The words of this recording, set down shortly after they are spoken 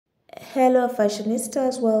Hello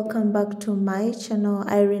fashionistas, welcome back to my channel.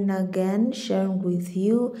 Irene again, sharing with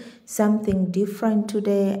you something different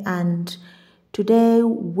today. And today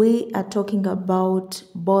we are talking about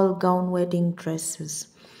ball gown wedding dresses.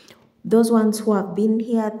 Those ones who have been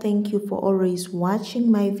here, thank you for always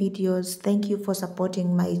watching my videos. Thank you for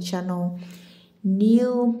supporting my channel.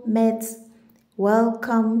 New mates,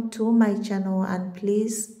 welcome to my channel, and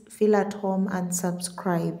please feel at home and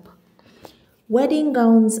subscribe. Wedding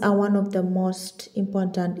gowns are one of the most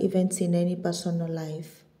important events in any personal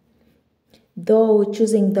life. Though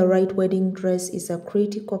choosing the right wedding dress is a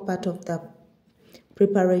critical part of the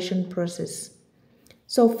preparation process.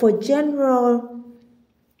 So for general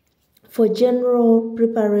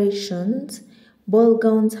preparations, ball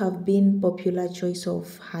gowns have been popular choice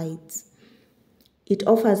of heights. It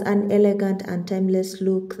offers an elegant and timeless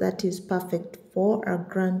look that is perfect for a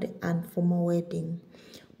grand and formal wedding.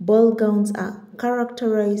 Ball gowns are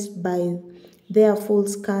characterized by their full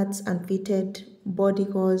skirts and fitted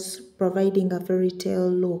bodyhose, providing a fairy tale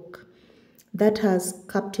look that has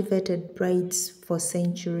captivated brides for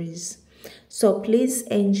centuries. So please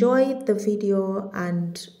enjoy the video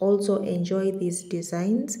and also enjoy these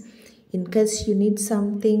designs. In case you need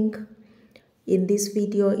something in this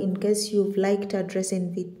video, in case you've liked a dress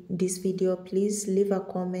in this video, please leave a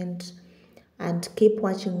comment and keep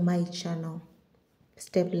watching my channel.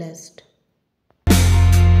 Stay blessed.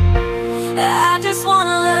 I just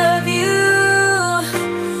wanna love you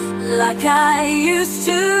like I used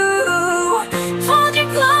to. Hold you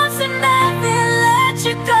close and never let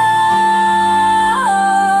you go.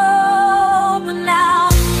 But now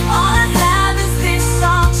all I have is this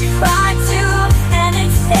song to cry to, and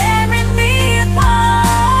it's tearing me apart.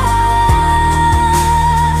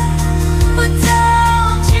 But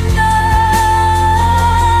don't you know,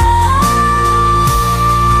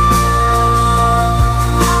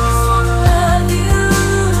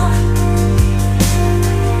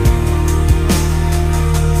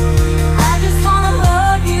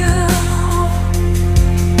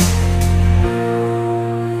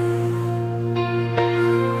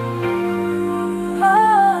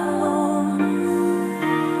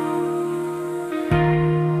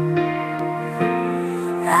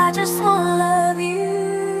 I just wanna love you.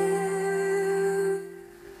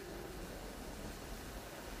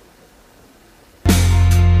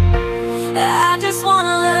 I just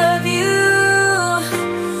wanna love you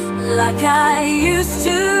like I used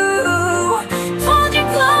to. Hold you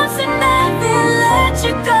close and never let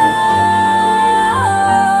you go.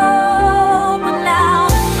 But now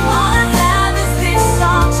all I have is this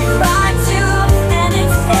song to cry to, and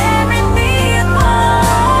it's tearing me apart.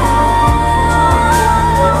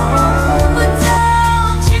 But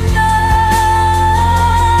don't you know,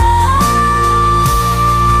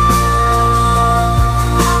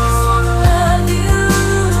 I just wanna love you.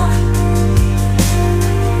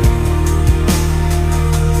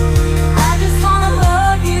 I just wanna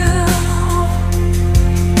love you.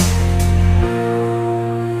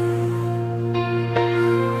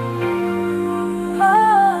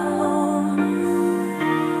 Oh.